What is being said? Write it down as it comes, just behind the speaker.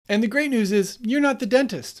And the great news is you're not the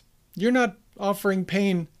dentist. You're not offering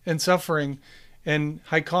pain and suffering and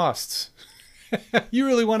high costs. You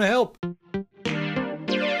really want to help.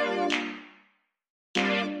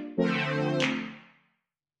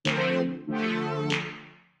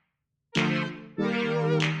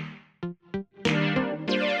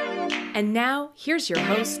 And now, here's your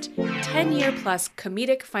host, 10-year-plus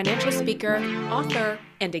comedic financial speaker, author,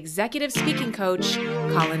 and executive speaking coach,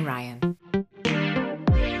 Colin Ryan.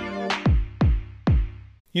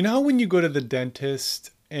 You know how when you go to the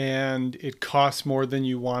dentist and it costs more than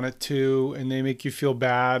you want it to, and they make you feel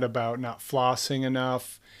bad about not flossing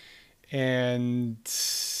enough, and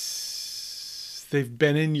they've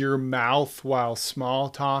been in your mouth while small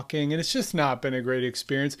talking, and it's just not been a great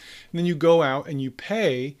experience. And then you go out and you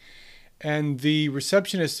pay, and the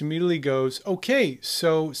receptionist immediately goes, okay,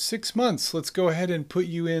 so 6 months, let's go ahead and put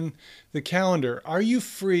you in the calendar. Are you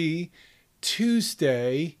free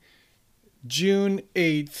Tuesday, June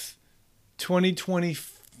 8th,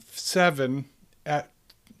 2027 at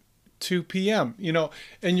 2 p.m.? You know,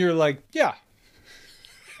 and you're like, yeah,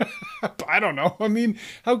 I don't know. I mean,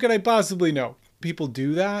 how could I possibly know? People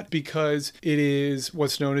do that because it is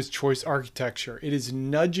what's known as choice architecture. It is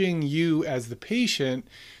nudging you as the patient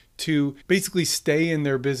to basically stay in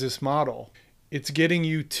their business model. It's getting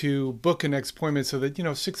you to book a next appointment so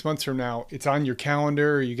that, 6 months from now, it's on your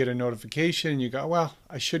calendar, or you get a notification, and you go, well,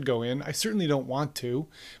 I should go in. I certainly don't want to,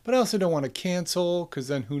 but I also don't want to cancel, because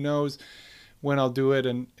then who knows when I'll do it,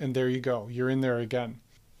 and there you go. You're in there again.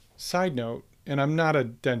 Side note, and I'm not a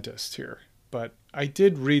dentist here, but I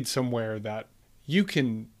did read somewhere that you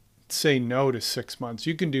can say no to 6 months.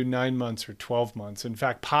 You can do 9 months or 12 months. In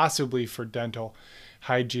fact, possibly for dental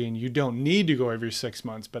hygiene, you don't need to go every 6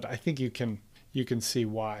 months, but I think you can see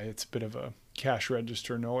why. It's a bit of a cash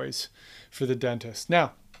register noise for the dentist.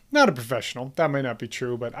 Now, not a professional. That might not be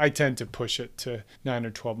true, but I tend to push it to 9 or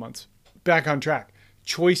 12 months. Back on track.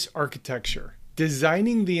 Choice architecture.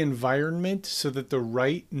 Designing the environment so that the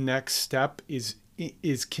right next step is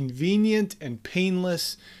convenient and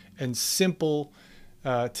painless and simple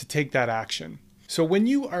to take that action. So when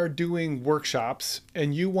you are doing workshops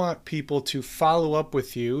and you want people to follow up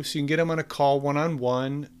with you, so you can get them on a call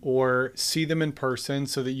one-on-one or see them in person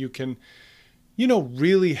so that you can,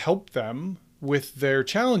 really help them with their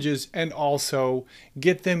challenges and also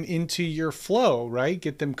get them into your flow, right?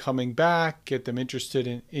 Get them coming back, get them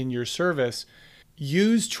interested in your service.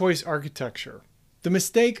 Use choice architecture. The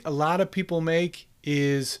mistake a lot of people make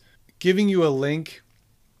is giving you a link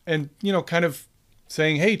and, kind of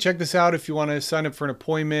saying, hey, check this out if you want to sign up for an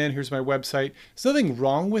appointment. Here's my website. There's nothing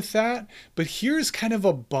wrong with that, but here's kind of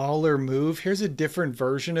a baller move. Here's a different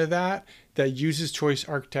version of that uses choice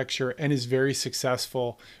architecture and is very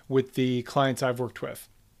successful with the clients I've worked with.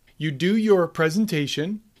 You do your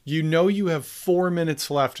presentation. You have 4 minutes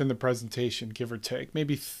left in the presentation, give or take,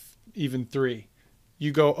 maybe even 3.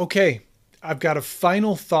 You go, okay, I've got a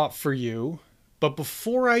final thought for you. But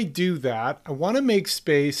before I do that, I want to make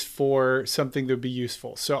space for something that would be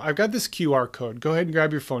useful. So I've got this QR code. Go ahead and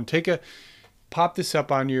grab your phone. Pop this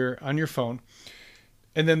up on your phone.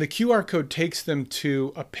 And then the QR code takes them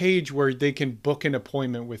to a page where they can book an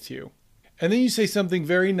appointment with you. And then you say something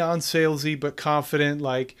very non-salesy but confident,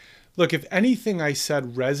 like, look, if anything I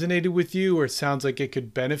said resonated with you or sounds like it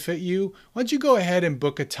could benefit you, why don't you go ahead and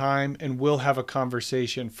book a time and we'll have a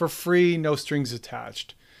conversation for free, no strings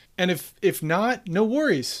attached. And if not, no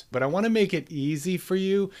worries. But I want to make it easy for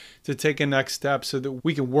you to take a next step so that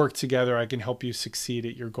we can work together. I can help you succeed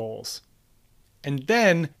at your goals. And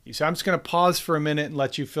then, so I'm just going to pause for a minute and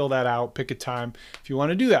let you fill that out. Pick a time if you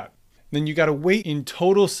want to do that. Then you got to wait in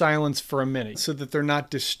total silence for a minute so that they're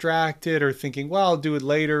not distracted or thinking, well, I'll do it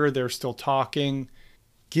later. They're still talking.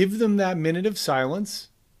 Give them that minute of silence.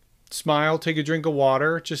 Smile, take a drink of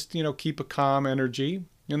water. Just, keep a calm energy.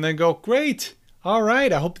 And then go, great. All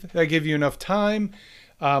right, I hope that gave you enough time.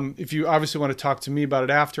 If you obviously want to talk to me about it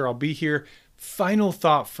after, I'll be here. Final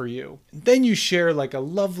thought for you. Then you share like a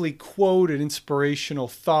lovely quote, an inspirational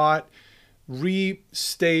thought,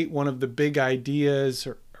 restate one of the big ideas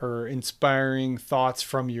or inspiring thoughts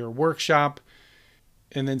from your workshop,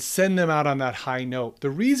 and then send them out on that high note. The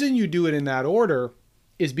reason you do it in that order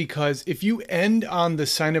is because if you end on the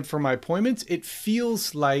sign up for my appointments, it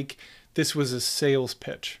feels like this was a sales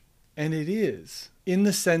pitch. And it is, in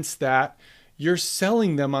the sense that you're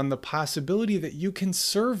selling them on the possibility that you can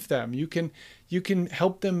serve them. You can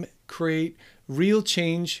help them create real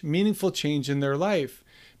change, meaningful change in their life.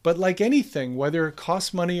 But like anything, whether it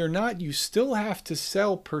costs money or not, you still have to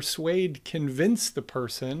sell, persuade, convince the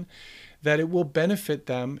person that it will benefit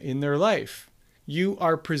them in their life. you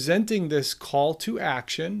are presenting this call to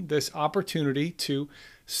action, this opportunity to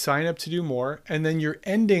sign up to do more, and then you're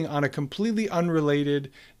ending on a completely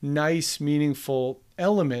unrelated, nice, meaningful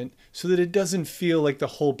element so that it doesn't feel like the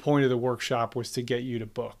whole point of the workshop was to get you to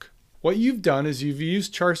book. What you've done is you've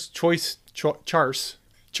used choice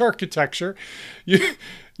architecture.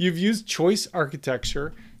 You've used choice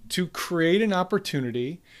architecture to create an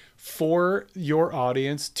opportunity for your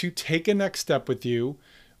audience to take a next step with you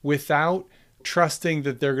without trusting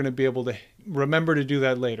that they're going to be able to remember to do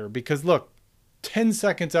that later. Because look, 10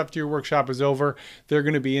 seconds after your workshop is over, they're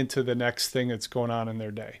going to be into the next thing that's going on in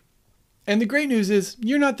their day. And the great news is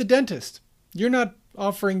you're not the dentist. You're not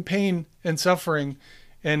offering pain and suffering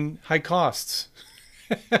and high costs.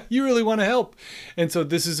 You really want to help. And so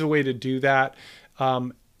this is a way to do that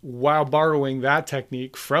while borrowing that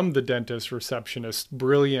technique from the dentist receptionist,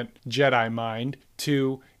 brilliant Jedi mind,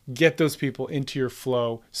 to get those people into your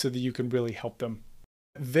flow so that you can really help them.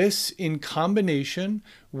 This, in combination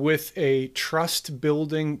with a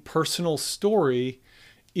trust-building personal story,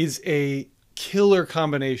 is a killer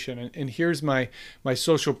combination. And here's my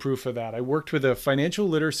social proof of that. I worked with a financial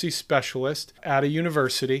literacy specialist at a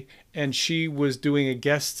university, and she was doing a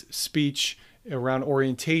guest speech around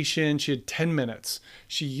orientation. She had 10 minutes.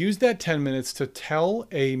 She used that 10 minutes to tell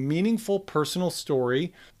a meaningful personal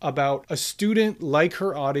story about a student like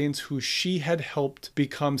her audience who she had helped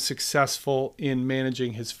become successful in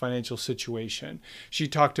managing his financial situation. She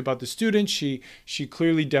talked about the student. She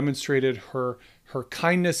clearly demonstrated her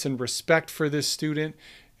kindness and respect for this student.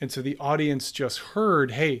 And so the audience just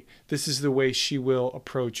heard, hey, this is the way she will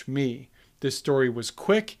approach me. This story was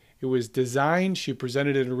quick. It was designed. She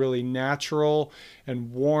presented it in a really natural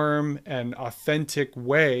and warm and authentic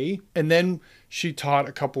way. And then she taught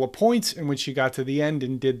a couple of points. And when she got to the end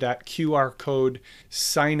and did that QR code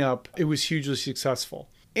sign up, it was hugely successful.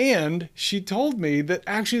 And she told me that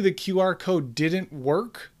actually the QR code didn't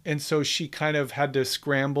work. And so she kind of had to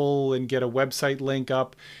scramble and get a website link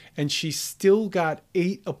up. And she still got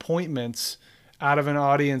 8 appointments out of an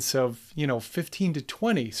audience of, 15 to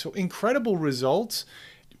 20. So incredible results.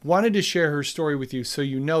 Wanted to share her story with you so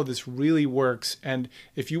you know this really works. And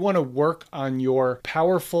if you want to work on your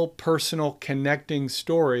powerful, personal, connecting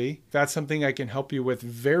story, that's something I can help you with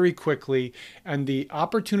very quickly. And the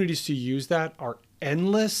opportunities to use that are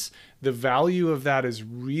endless. The value of that is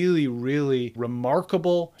really, really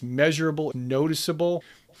remarkable, measurable, noticeable.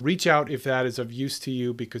 Reach out if that is of use to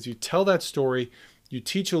you, because you tell that story, you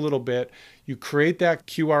teach a little bit, you create that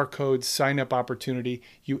QR code sign up opportunity,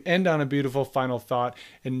 you end on a beautiful final thought,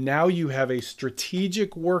 and now you have a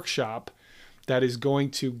strategic workshop that is going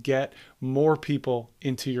to get more people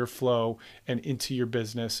into your flow and into your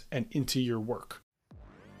business and into your work.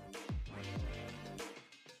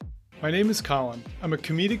 My name is Colin. I'm a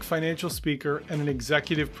comedic financial speaker and an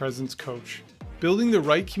executive presence coach. Building the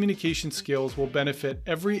right communication skills will benefit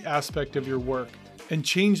every aspect of your work and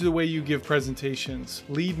change the way you give presentations,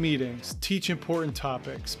 lead meetings, teach important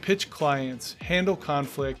topics, pitch clients, handle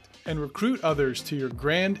conflict, and recruit others to your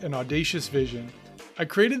grand and audacious vision. I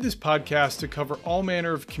created this podcast to cover all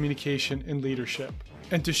manner of communication and leadership,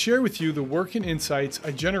 and to share with you the work and insights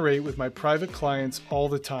I generate with my private clients all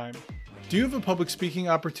the time. Do you have a public speaking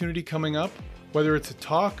opportunity coming up? Whether it's a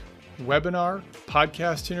talk, webinar,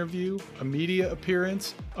 podcast interview, a media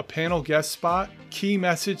appearance, a panel guest spot, key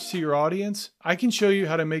message to your audience, I can show you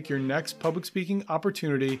how to make your next public speaking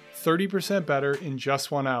opportunity 30% better in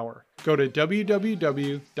just 1 hour. Go to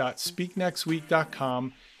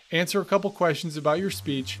www.speaknextweek.com, answer a couple questions about your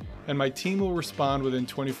speech, and my team will respond within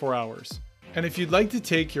 24 hours. And if you'd like to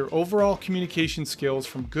take your overall communication skills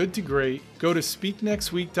from good to great, go to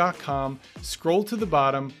speaknextweek.com, scroll to the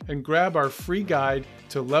bottom, and grab our free guide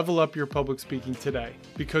to level up your public speaking today.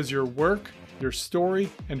 Because your work, your story,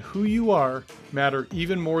 and who you are matter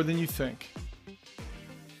even more than you think.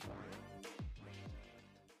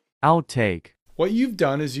 Outtake. What you've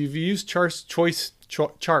done is you've used choice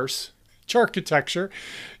architecture.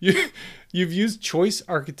 You've used choice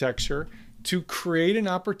architecture to create an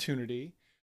opportunity